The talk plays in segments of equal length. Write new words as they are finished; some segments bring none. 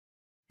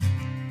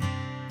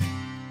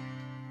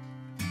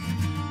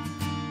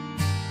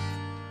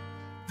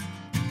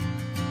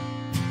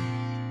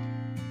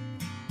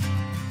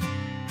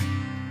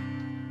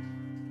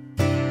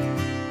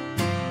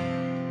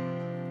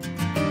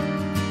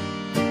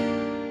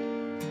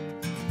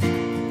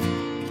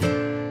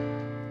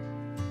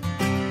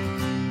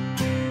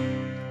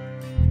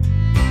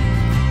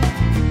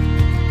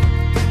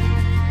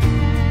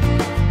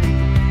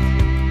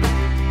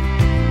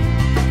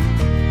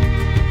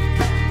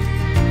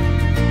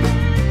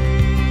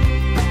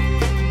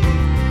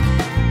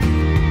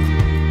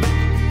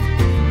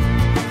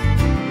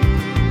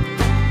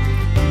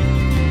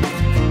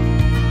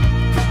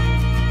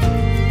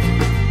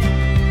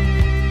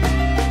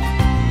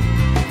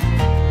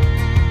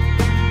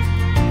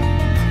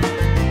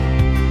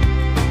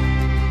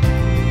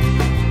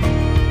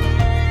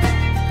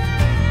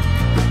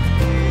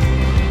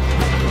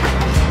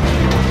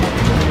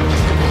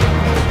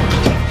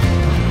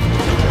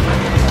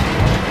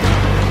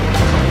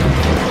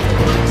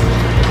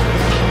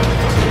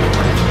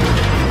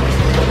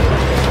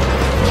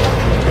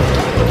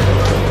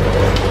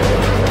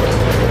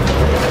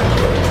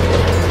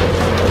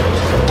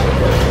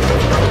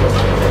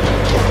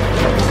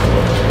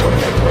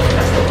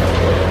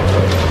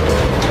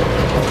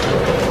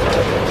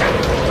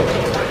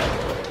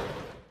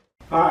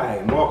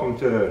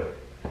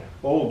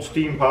old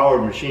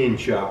steam-powered machine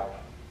shop.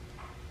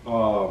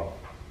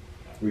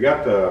 We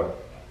got the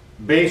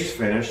base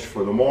finished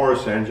for the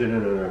Morris engine,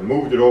 and I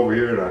moved it over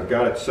here and I've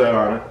got it set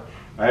on it.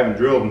 I haven't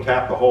drilled and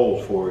tapped the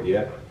holes for it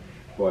yet,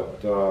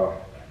 but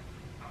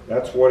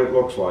that's what it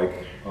looks like.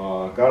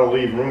 Got to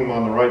leave room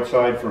on the right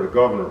side for the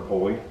governor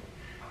pulley,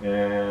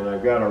 and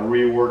I've got to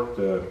rework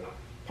the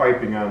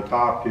piping on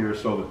top here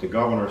so that the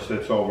governor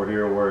sits over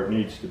here where it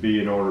needs to be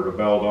in order to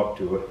belt up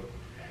to it.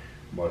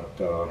 But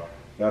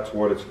that's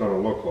what it's going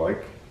to look like.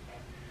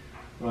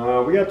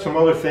 We got some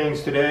other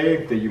things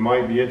today that you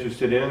might be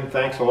interested in.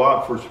 Thanks a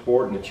lot for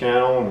supporting the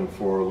channel and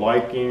for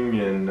liking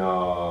and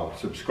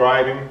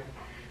subscribing.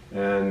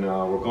 And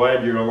we're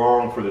glad you're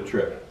along for the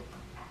trip.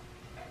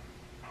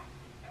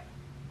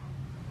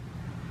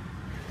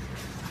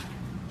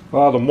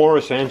 Well, the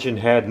Morris engine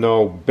had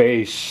no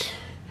base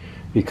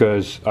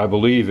because I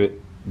believe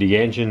the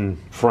engine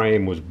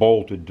frame was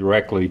bolted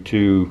directly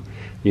to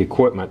the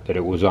equipment that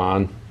it was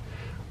on.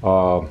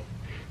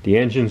 The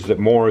engines that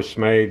Morris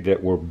made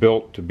that were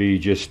built to be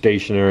just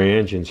stationary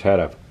engines had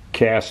a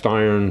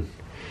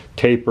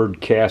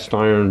tapered cast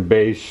iron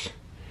base,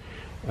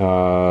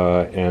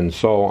 and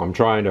so I'm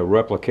trying to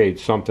replicate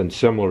something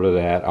similar to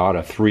that out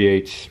of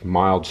 3/8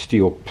 mild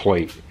steel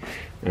plate,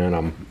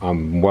 and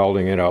I'm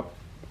welding it up.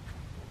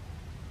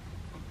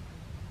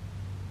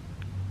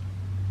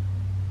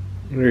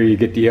 There you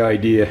get the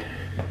idea.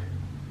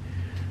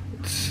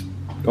 It's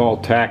all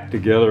tacked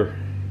together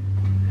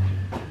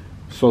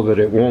so that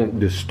it won't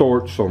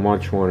distort so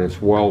much when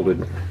it's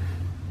welded.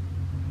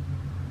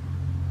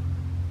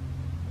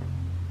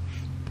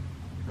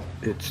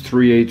 It's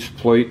 3/8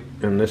 plate,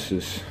 and this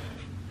is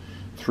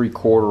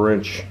 3/4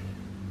 inch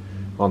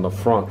on the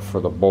front for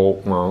the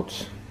bolt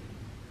mounts.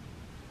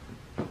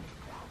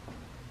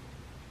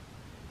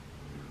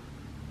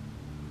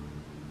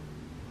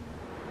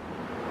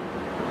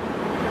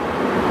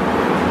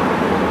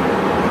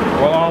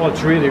 Well, all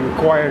that's really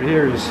required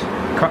here is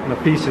cutting the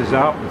pieces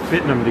out and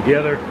fitting them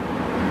together,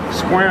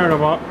 squaring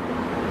them up,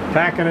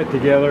 tacking it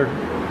together,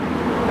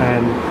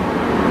 and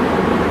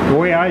the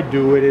way I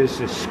do it is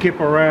to skip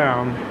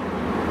around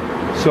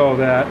so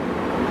that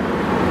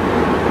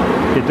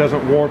it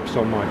doesn't warp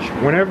so much.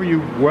 Whenever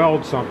you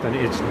weld something,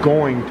 it's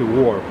going to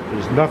warp.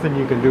 There's nothing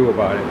you can do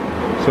about it.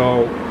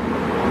 So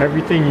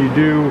everything you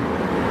do,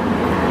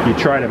 you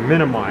try to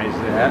minimize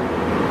that,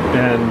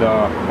 and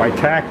by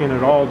tacking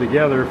it all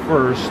together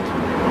first,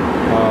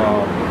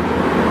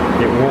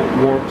 it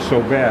won't warp so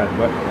bad,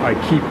 but I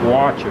keep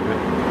watch of it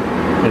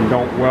and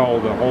don't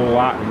weld a whole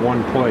lot in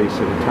one place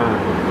at a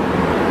time.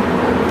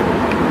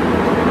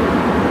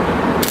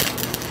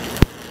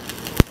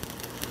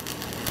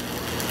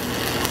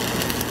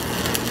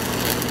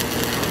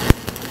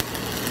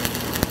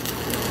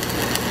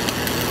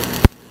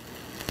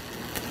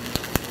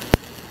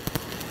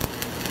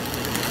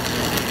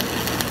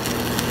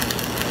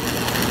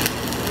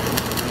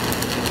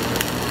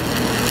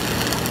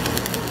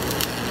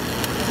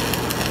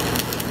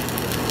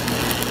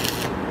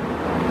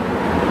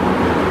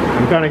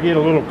 I'm going to get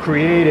a little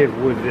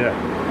creative with the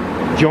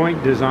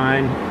joint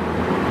design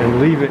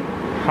and leave it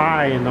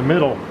high in the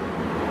middle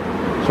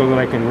so that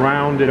I can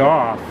round it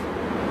off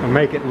and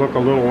make it look a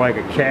little like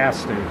a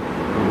casting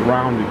with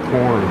rounded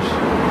corners.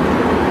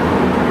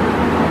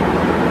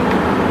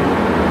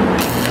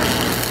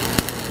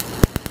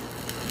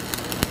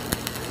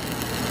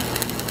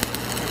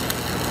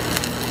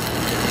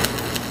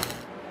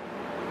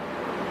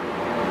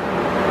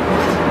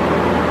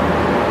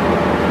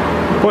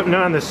 Putting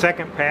on the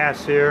second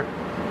pass here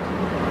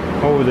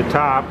over the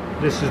top.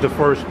 This is the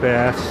first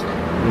pass.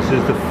 This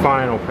is the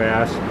final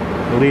pass.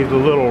 I leave the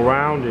little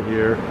rounded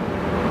here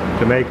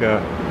to make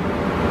a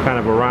kind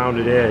of a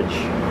rounded edge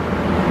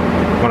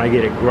when I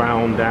get it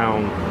ground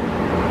down.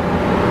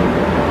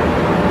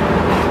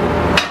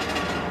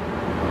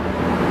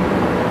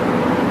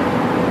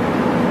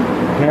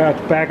 Now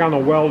it's back on the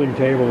welding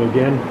table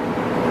again,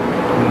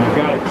 and I've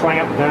got it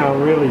clamped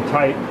down really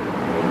tight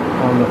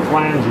on the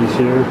flanges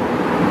here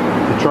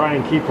to try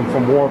and keep them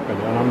from warping,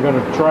 and I'm going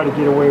to try to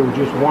get away with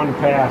just one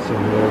pass in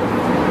here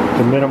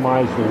to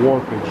minimize the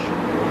warpage.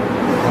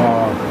 I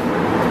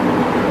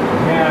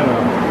had a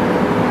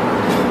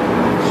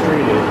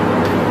straight edge,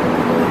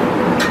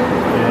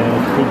 and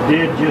it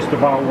did just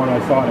about what I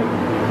thought it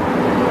would do.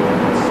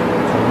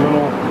 It's a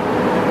little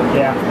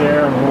gap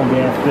there and a little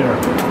gap there.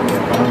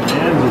 On the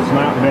ends it's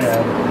not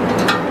bad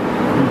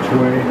each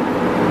way,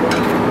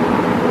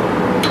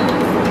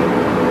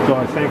 so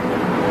I think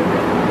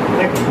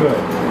it's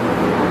good.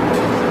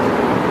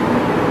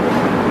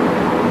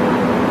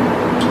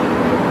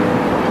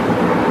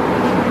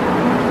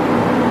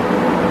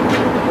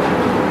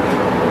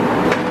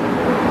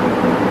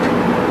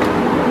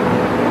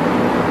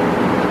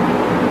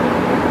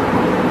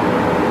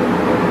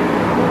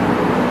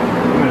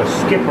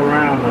 Skip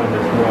around on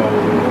this weld a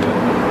little bit.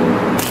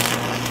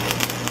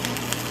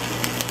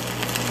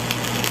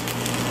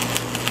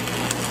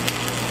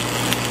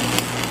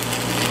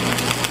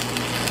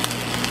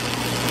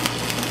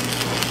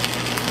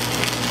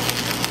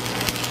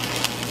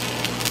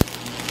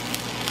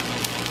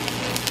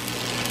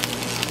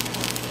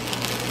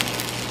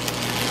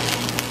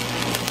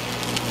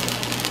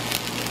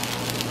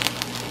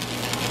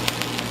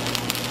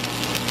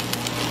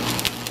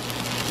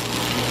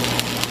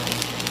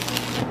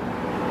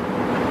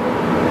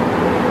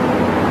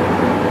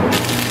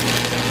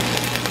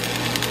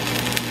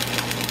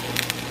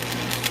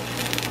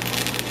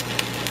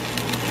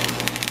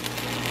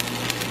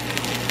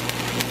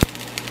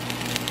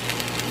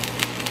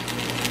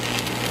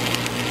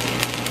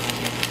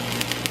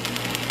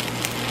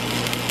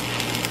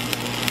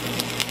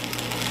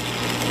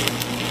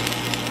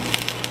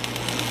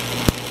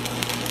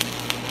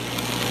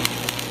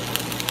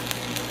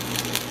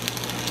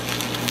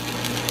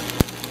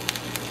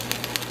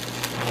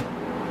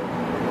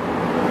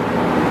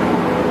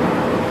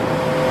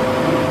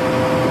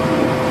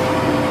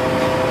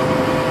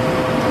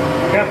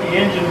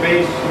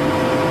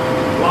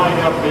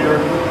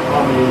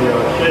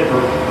 the shaper,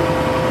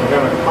 I'm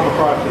going to come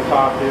across the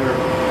top here,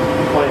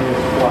 playing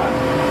this flat.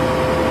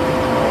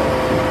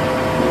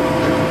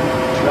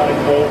 Got it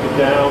bolted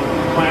down,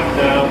 clamped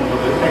down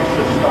with an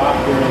extra stop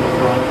here in the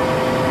front.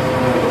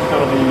 It's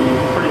going to be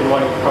pretty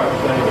light cuts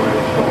anyway,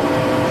 so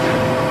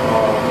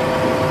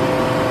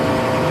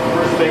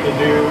first thing to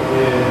do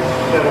is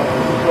set up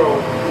the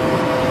scope.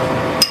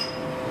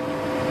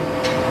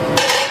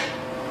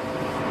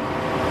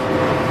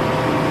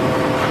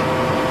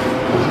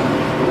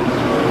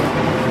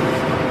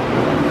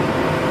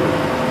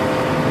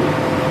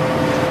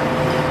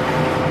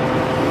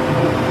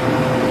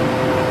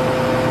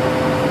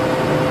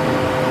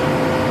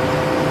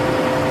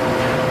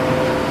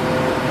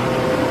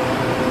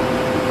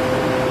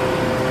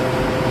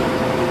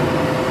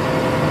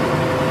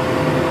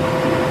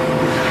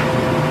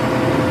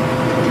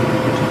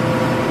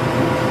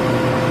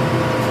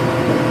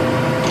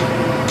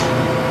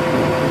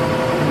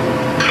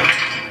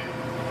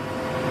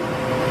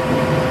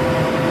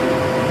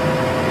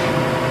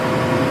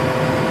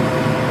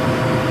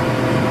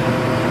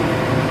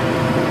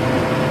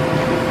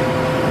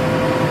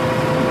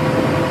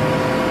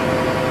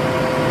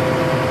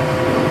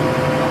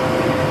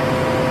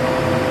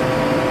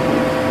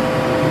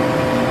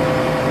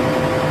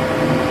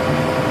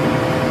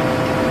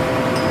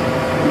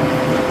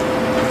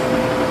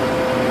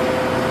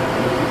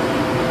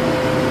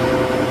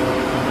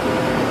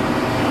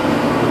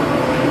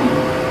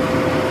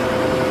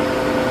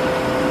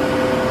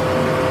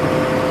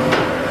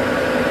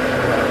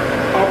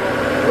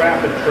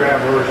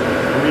 Traverse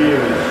is really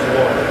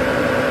slow.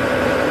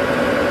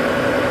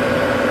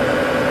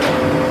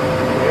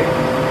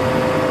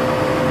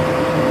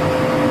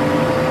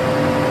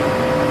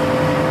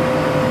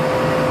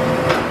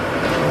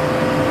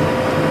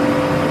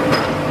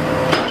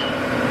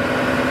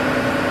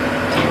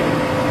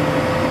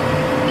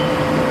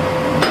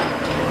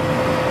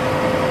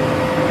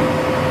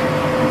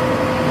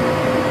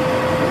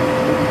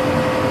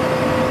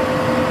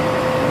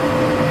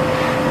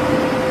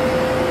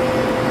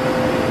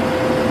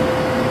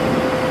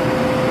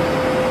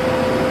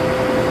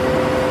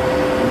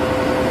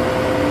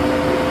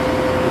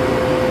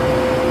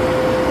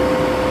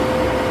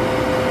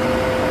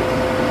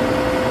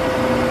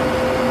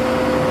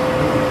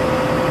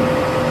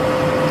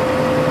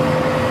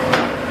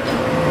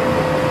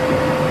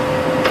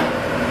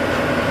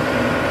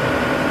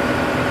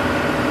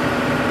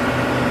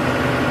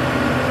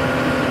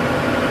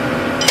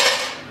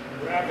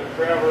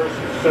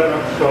 Set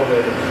up so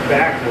that it's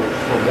backwards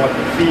from what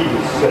the feed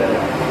is set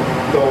up.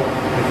 So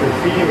if you're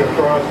feeding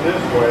across this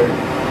way,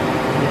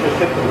 you just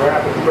hit the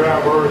rapid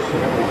traverse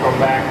and it will come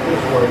back this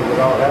way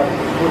without having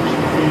to switch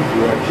the feed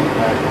direction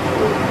back and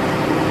forth.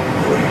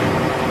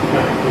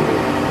 Kind of cool.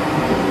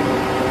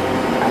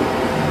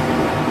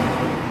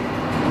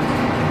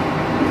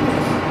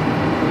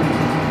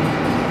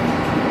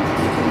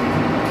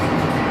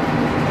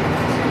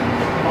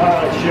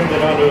 I shimmed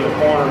it under the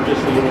corner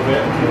just a little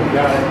bit and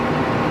got it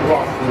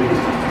roughly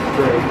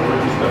straight.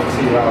 We're just going to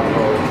see how it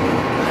goes.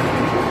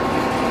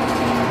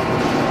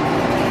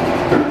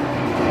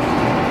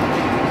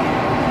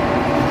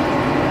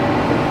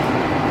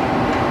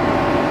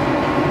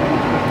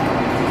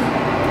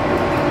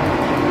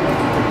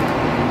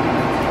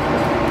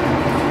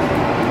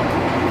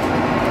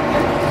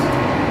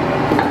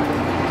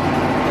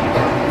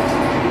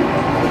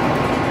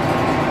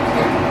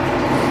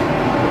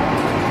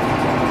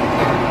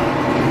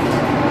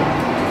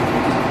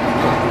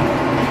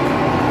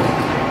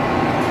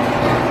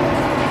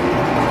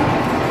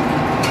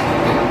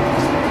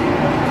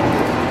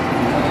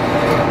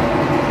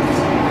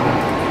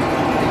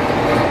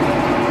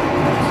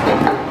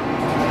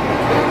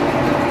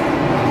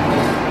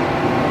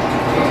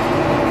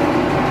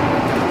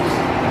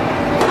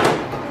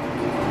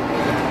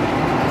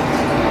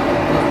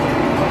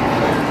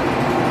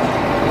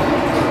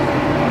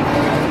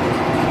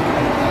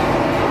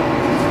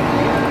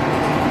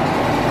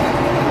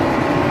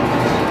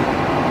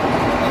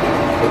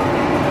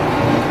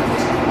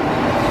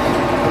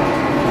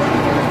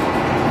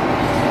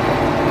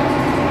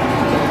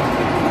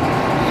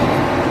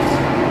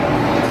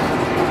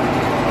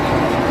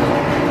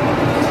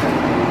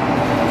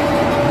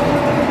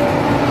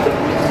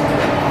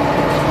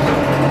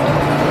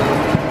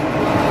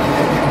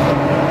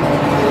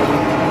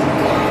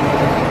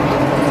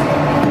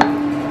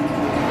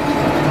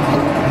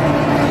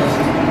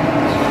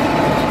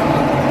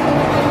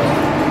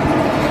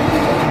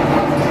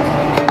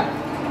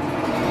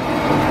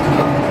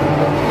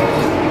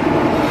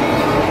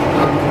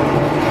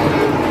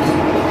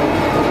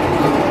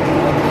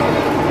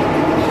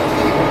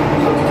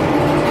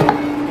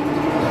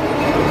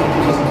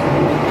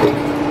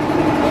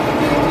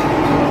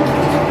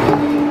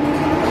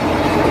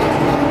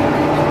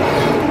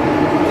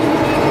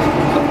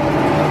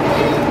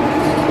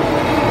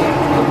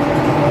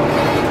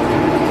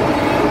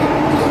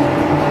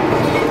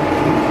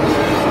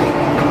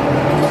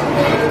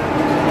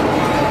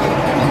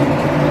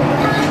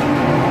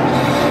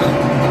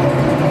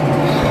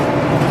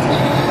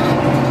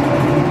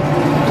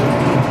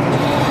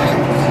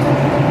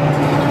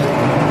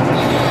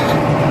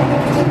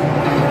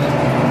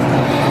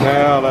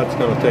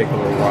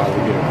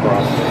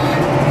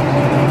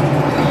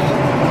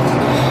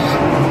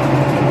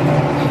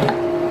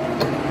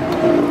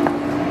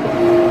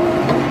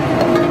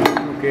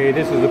 Okay,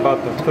 this is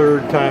about the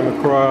third time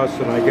across,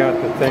 and I got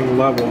the thing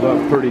leveled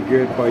up pretty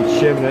good by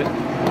shimming it.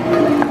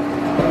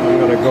 I'm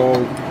going to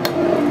go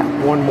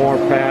one more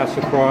pass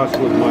across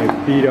with my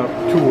beat up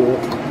tool,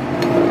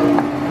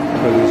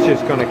 because it's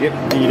just going to get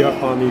beat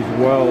up on these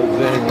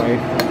welds anyway.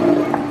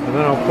 And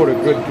then I'll put a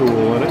good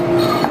tool in it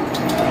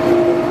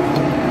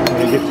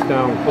when it gets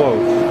down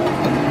close.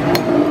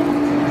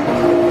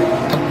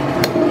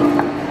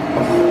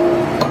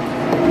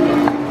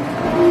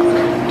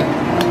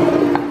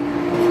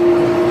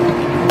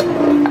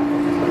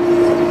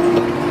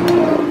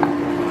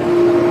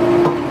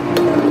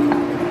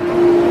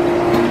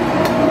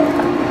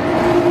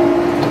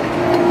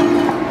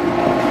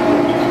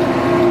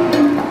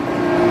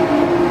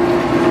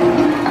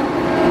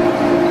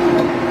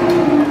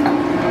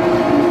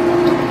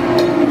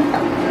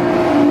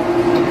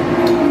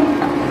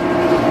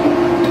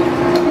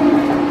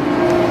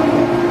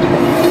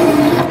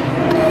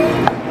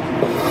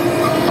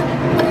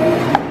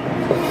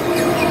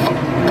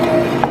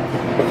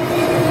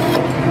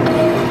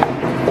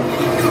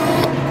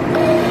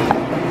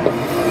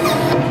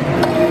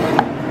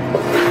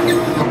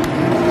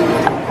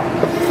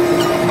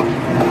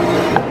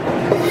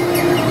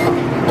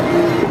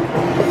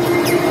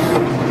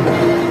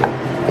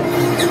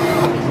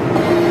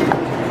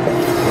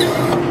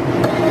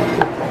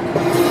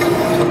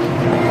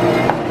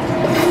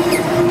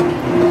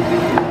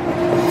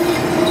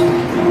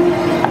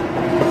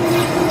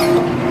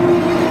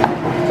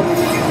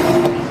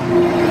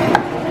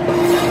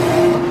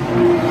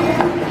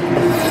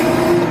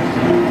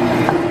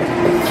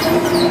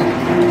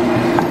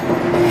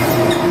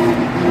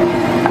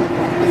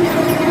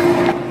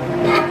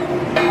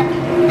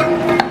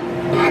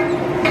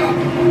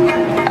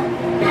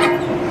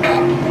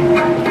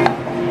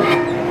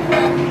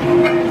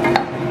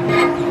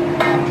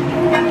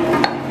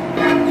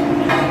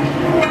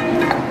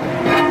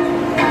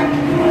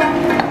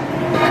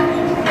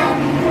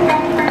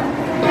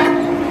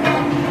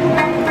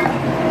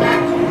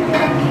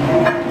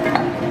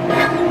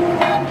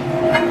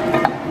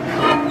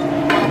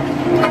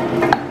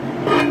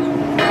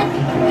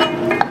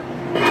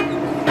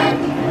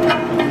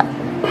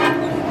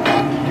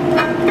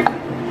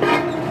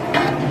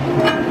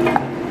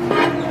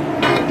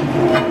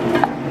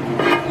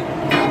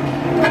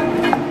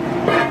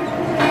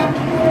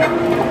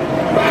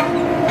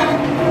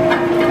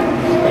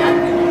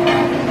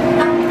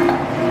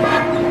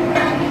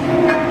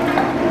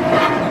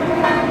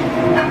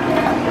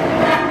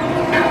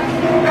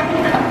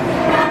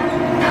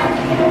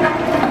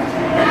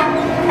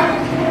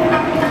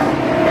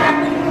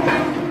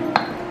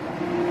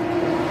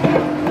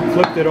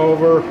 Flipped it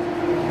over,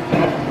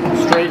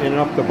 straightening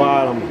up the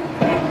bottom.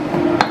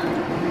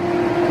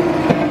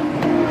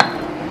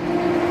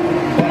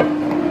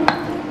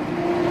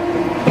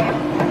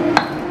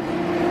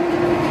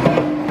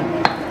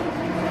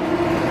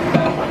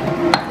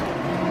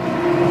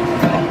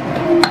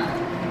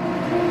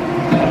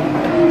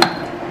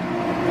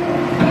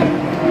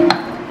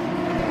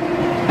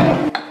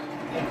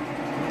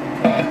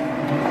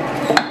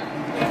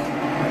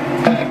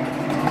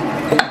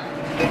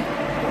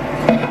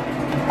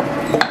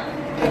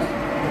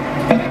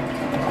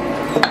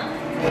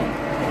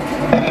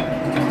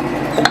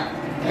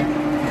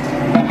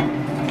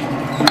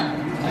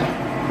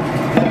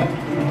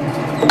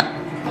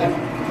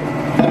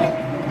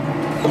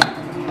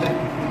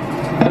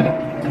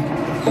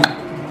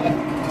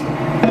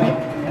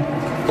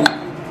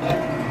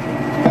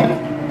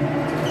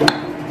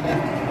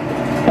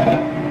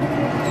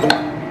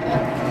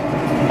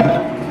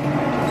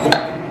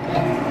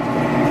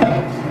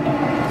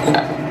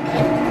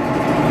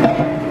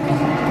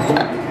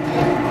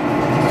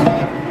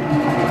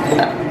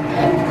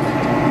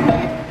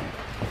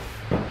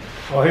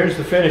 Well, here's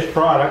the finished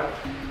product.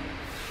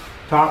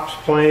 Top's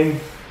plain,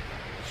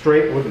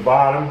 straight with the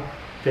bottom.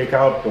 Take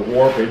out the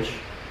warpage,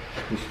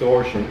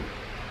 distortion.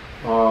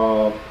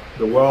 The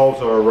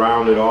welds are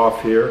rounded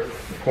off here.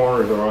 The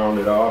corners are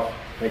rounded off.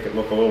 Make it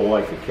look a little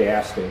like a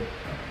casting.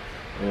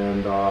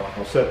 And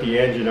I'll set the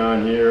engine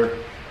on here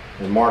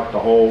and mark the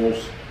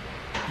holes.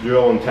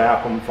 Drill and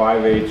tap them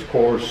 5/8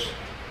 course.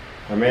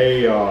 I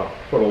may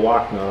put a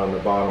lock nut on the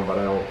bottom, but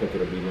I don't think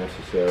it'll be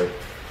necessary.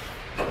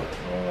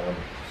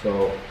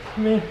 So, I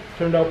mean,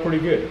 turned out pretty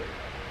good.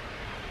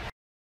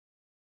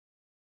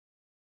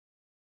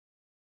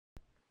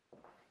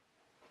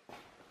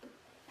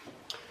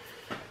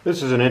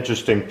 This is an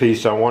interesting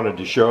piece I wanted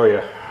to show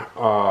you.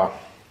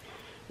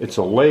 It's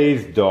a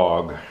lathe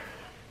dog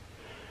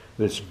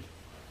that's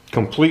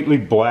completely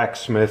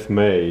blacksmith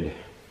made.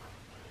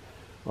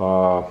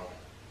 A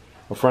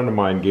friend of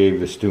mine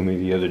gave this to me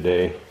the other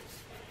day,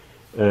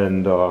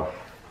 and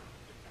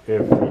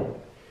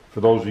for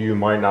those of you who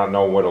might not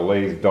know what a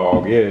lathe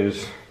dog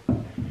is,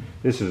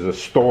 this is a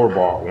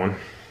store-bought one,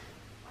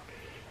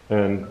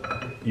 and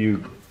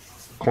you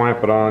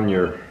clamp it on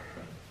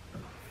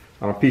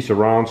a piece of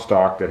round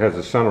stock that has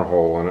a center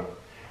hole in it,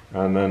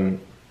 and then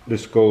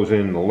this goes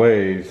in the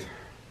lathe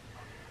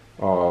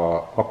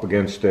up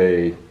against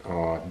a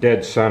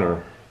dead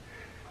center,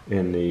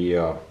 in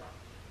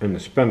the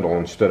spindle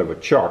instead of a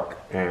chuck,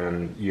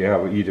 and you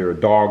have either a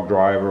dog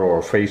driver or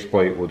a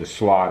faceplate with a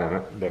slot in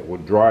it that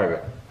would drive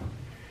it.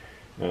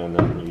 And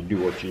then you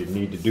do what you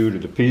need to do to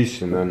the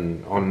piece, and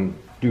then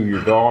undo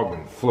your dog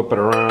and flip it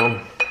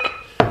around,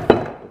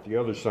 put the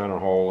other center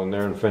hole in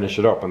there and finish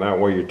it up. And that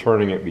way you're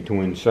turning it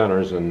between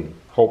centers, and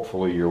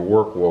hopefully your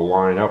work will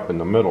line up in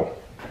the middle.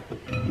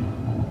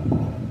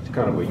 It's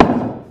kind of a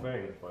useful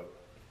thing, but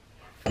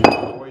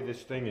the way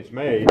this thing is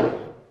made,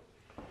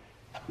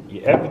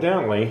 you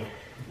evidently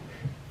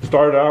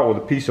started out with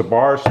a piece of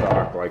bar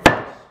stock like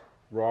this,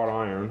 wrought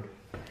iron,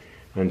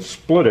 and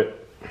split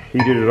it,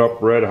 heated it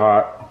up red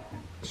hot,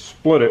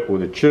 split it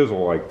with a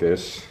chisel like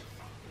this,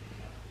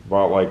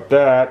 about like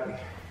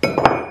that,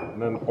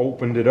 and then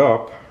opened it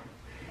up,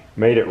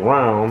 made it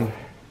round,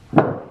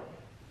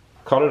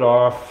 cut it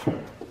off,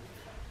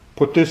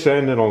 put this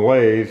end in a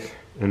lathe,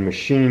 and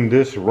machined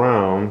this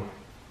round,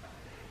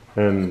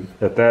 and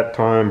at that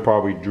time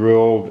probably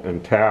drilled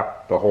and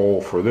tapped the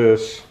hole for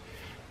this,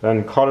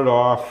 then cut it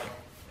off,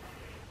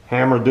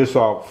 hammered this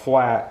out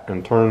flat,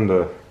 and turned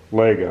the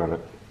leg on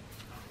it.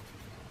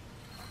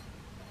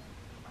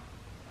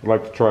 I'd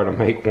like to try to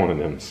make one of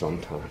them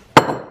sometime.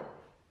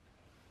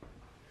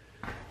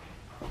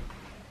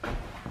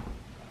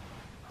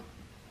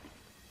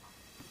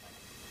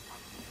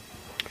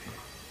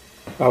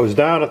 I was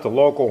down at the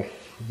local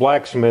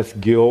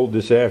blacksmith guild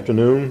this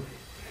afternoon,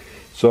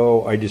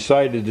 so I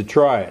decided to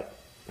try it.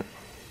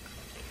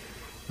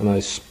 And I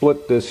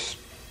split this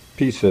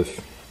piece of,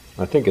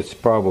 I think it's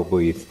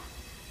probably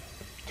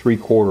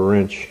 3/4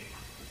 inch,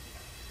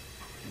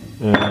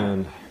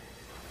 and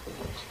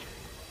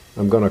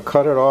I'm going to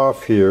cut it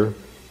off here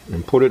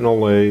and put it in a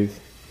lathe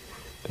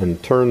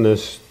and turn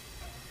this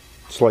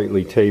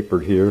slightly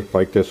tapered here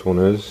like this one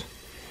is,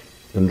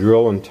 and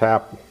drill and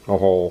tap a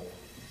hole.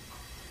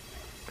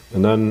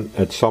 And then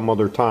at some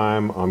other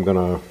time I'm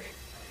going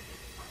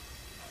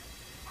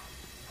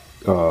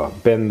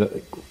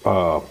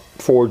to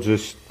forge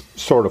this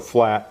sort of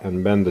flat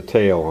and bend the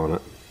tail on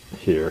it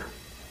here.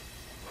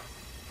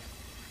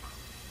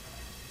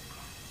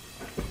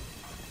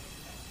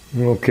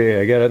 Okay,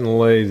 I got it in the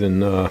lathe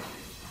and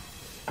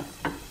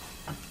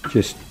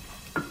just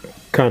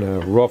kind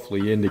of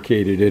roughly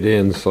indicated it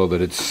in so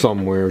that it's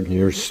somewhere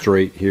near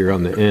straight here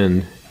on the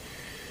end.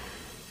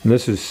 And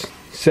this is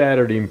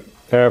Saturday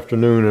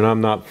afternoon and I'm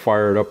not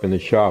fired up in the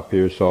shop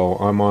here, so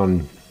I'm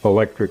on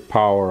electric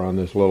power on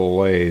this little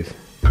lathe.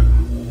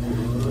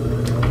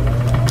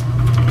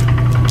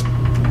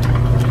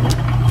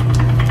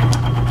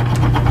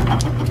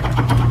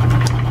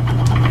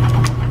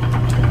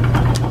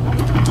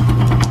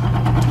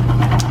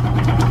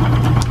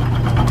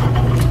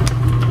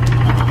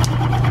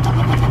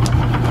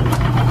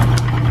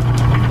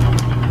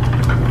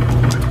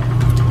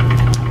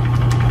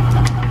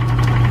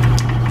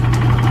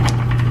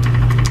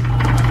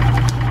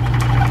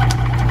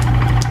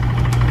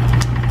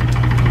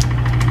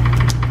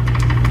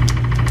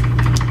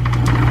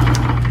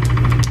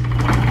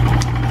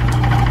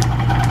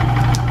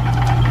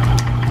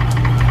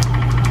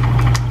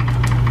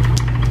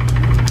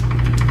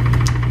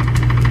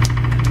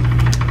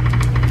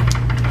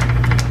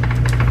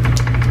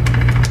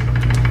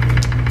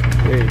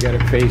 Got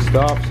it faced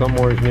off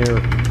somewhere near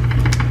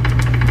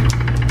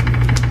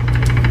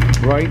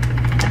right.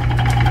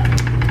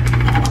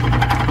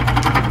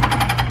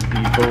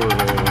 Deeper over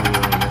here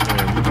on the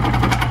end.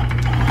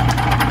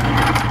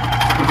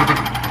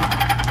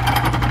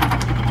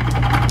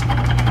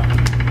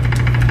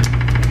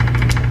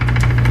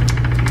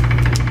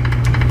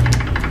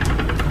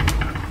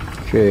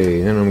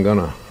 Okay, then I'm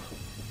gonna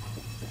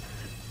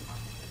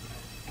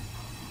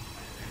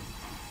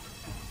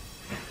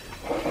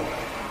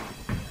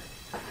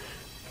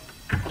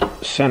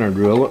center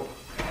drill it.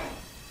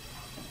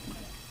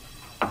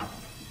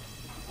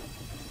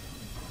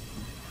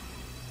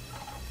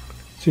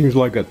 Seems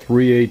like a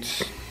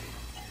 3/8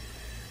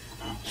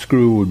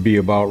 screw would be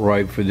about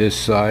right for this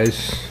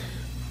size.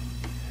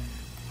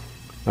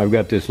 I've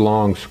got this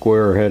long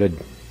square headed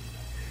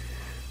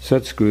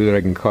set screw that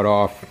I can cut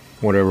off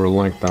whatever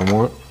length I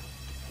want.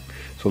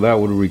 So that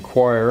would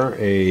require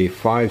a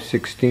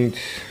 5/16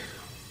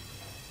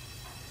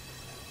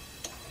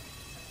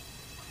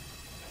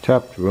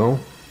 tap drill.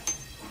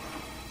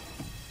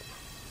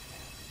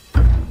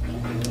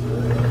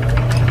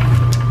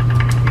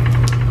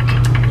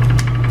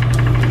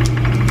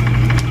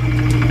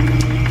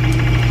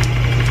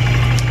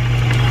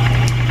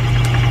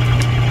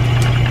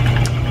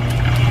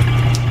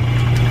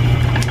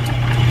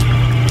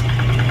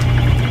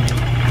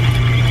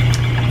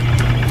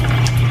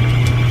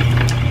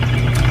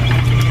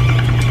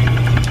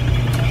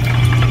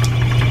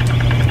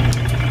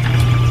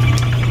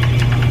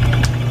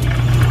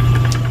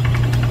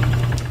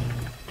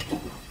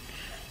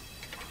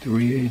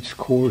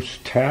 Coarse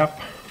tap.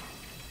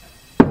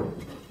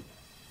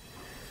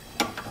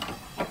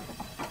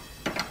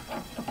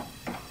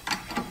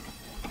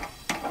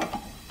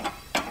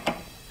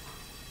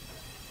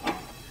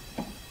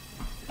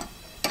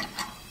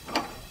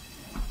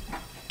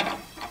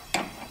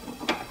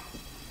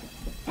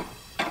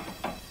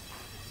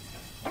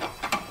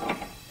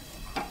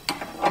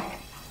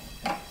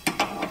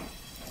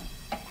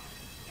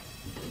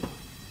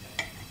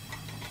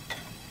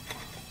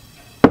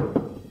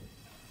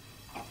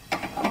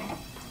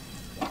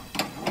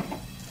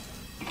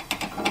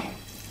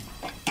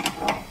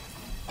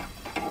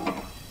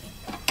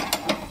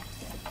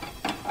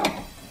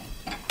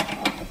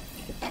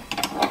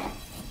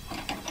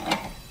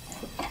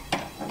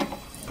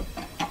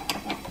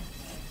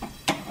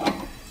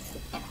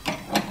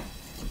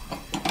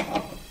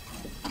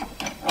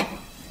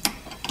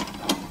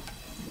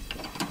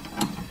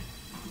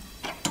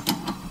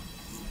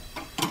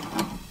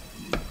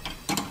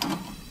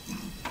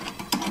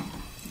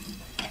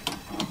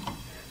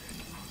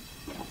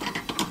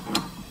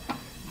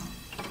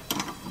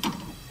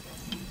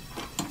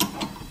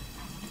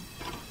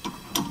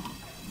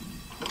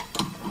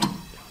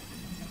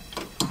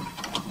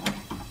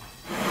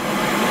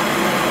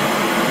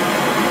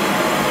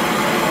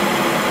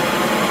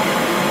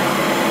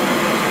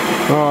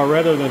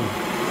 Rather than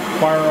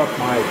fire up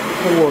my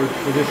forge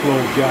for this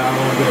little job,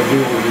 all I'm going to do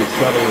is the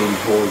acetylene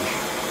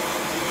forge.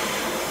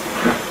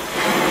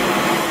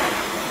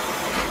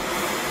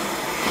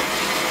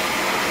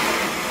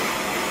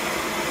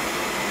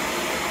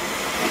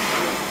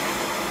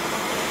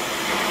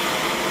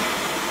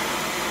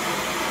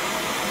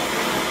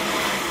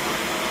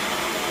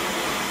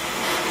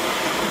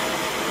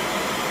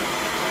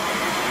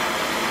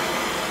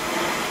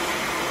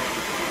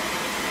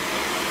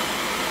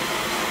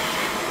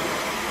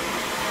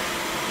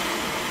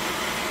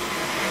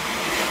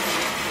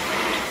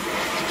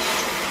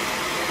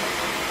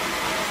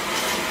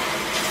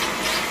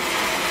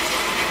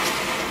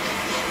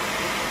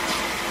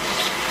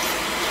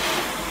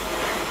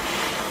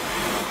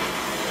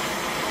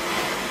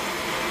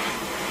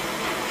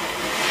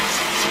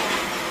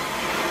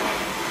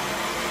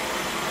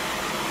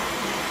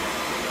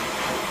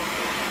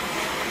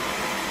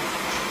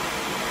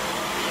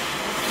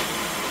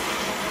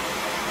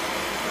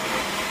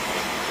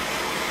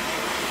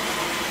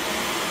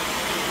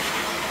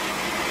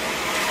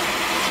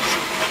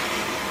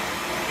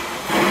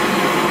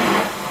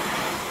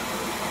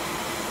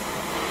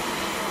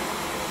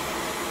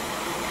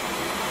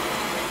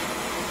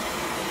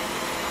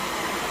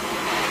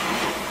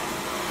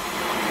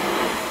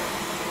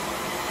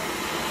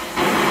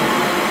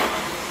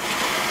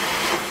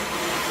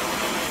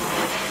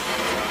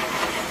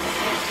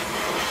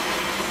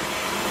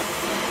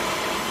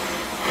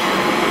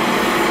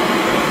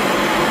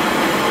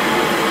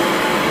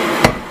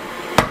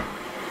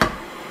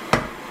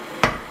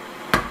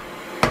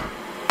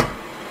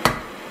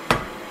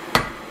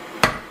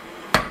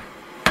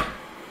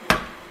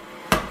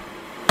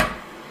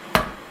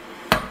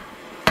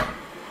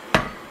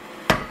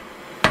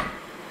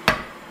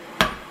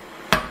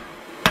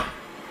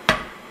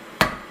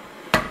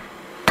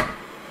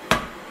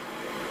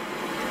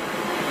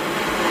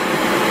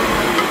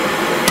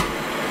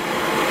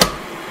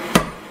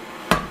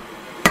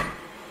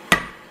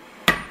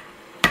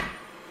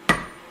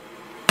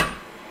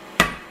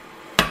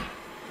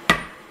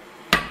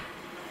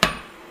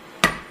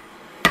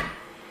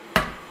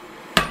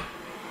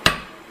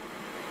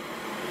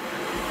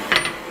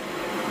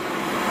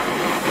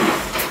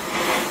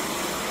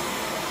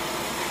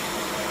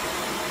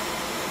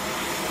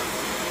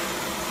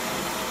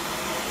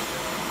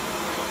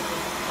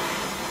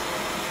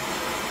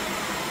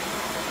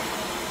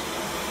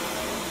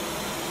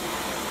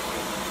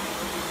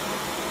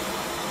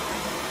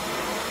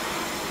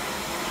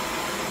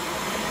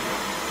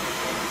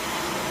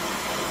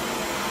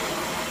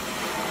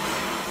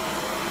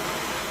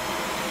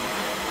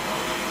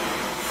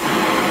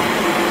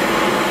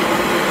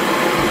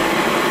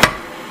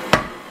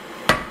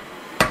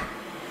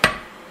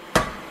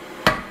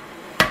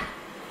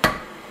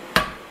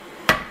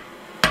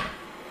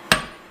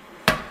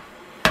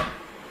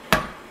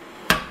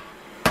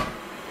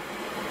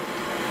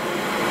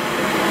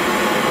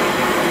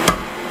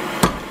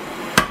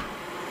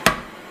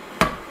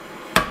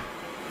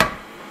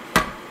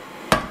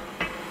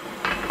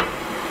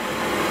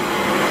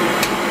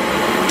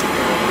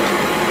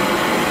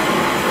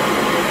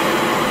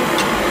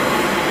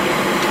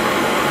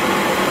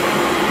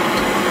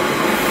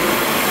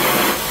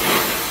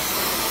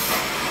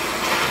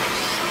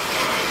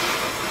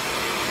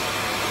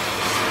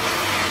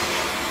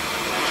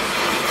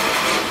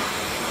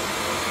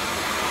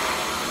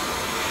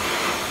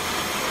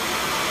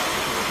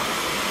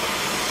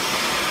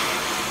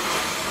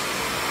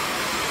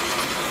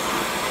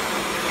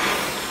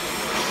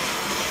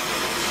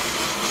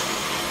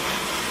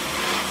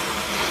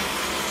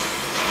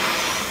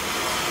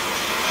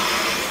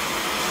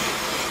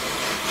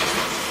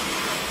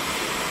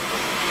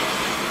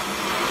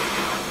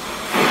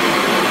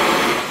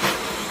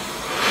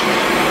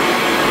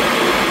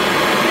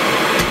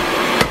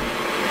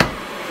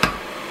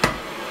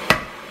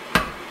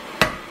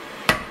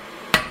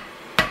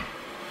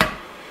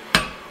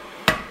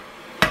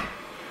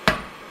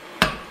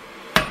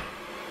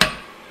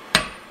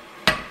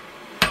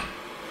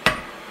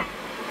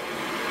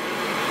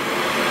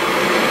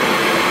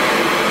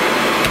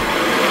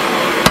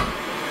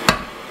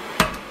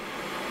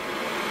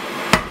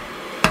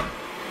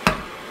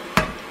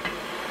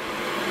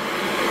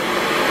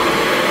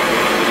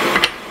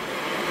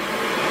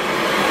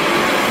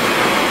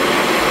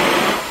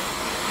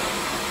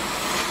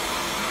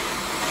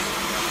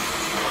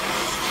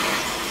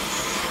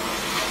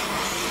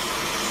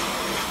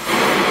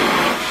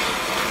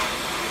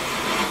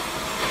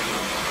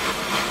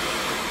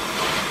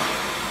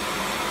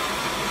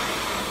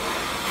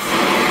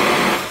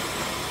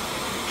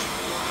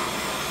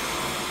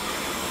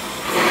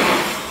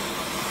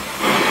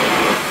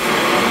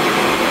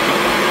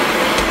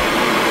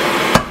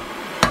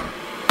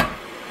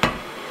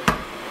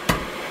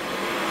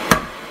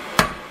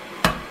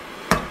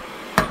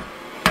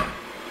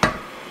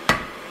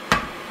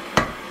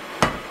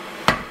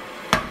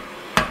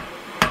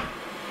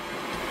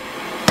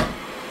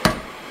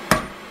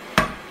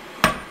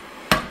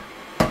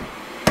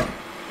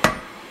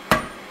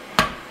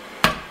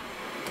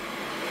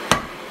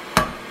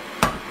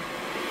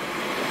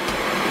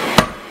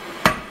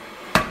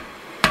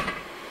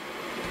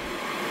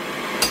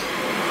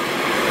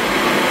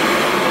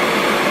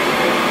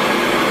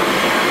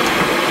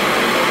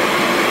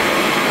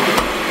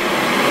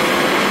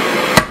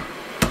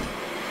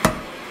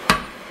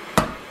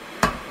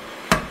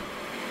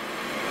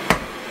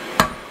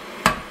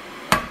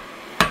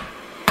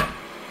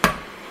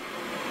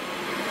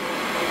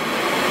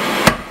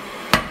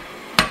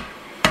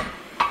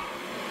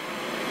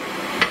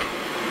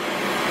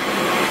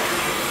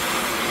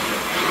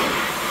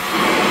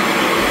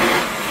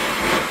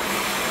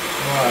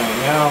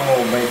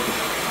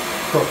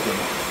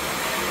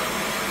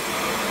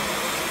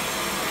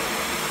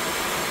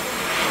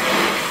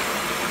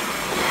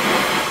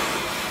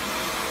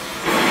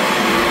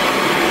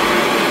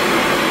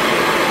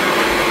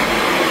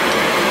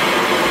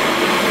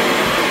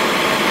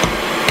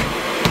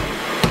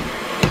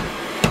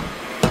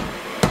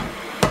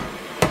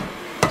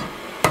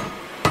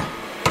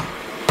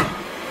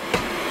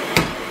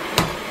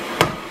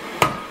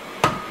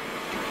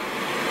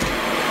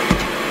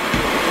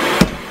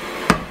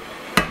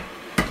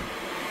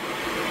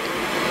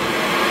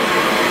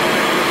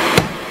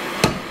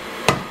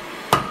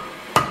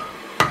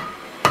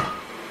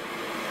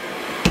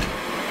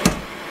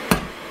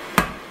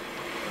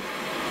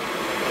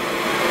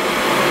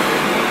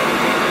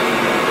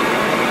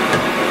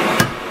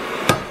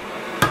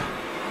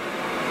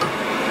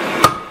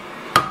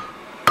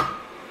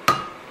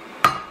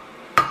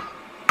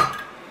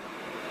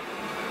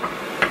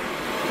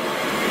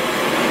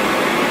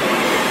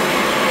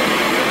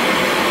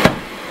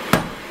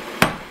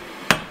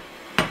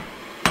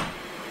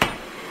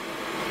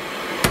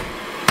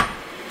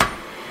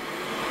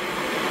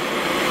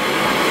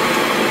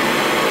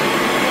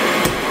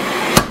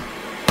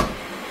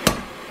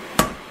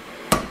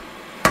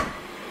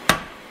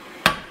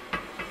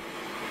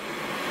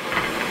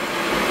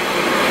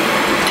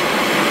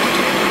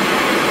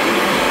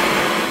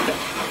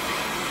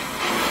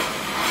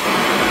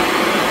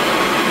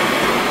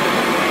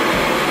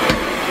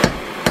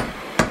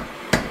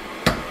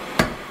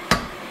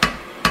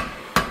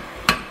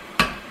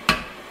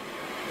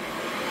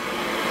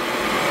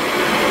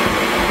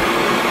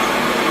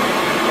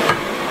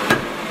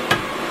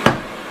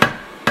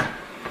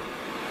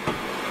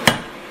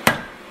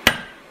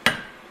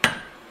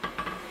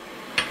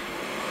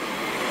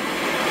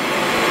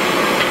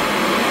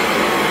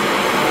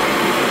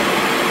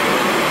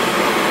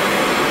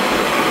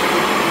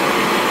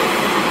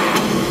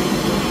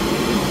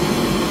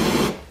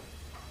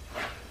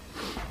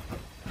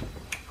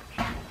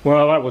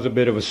 Well, that was a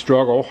bit of a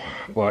struggle,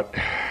 but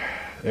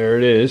there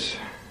it is.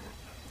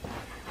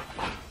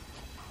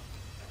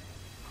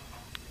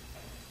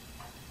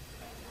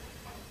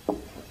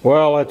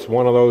 Well, that's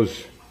one of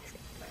those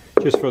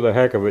just for the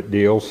heck of it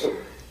deals.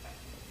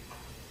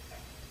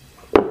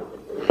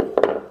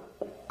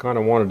 Kind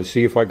of wanted to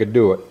see if I could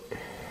do it.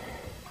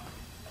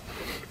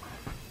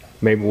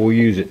 Maybe we'll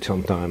use it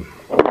sometime.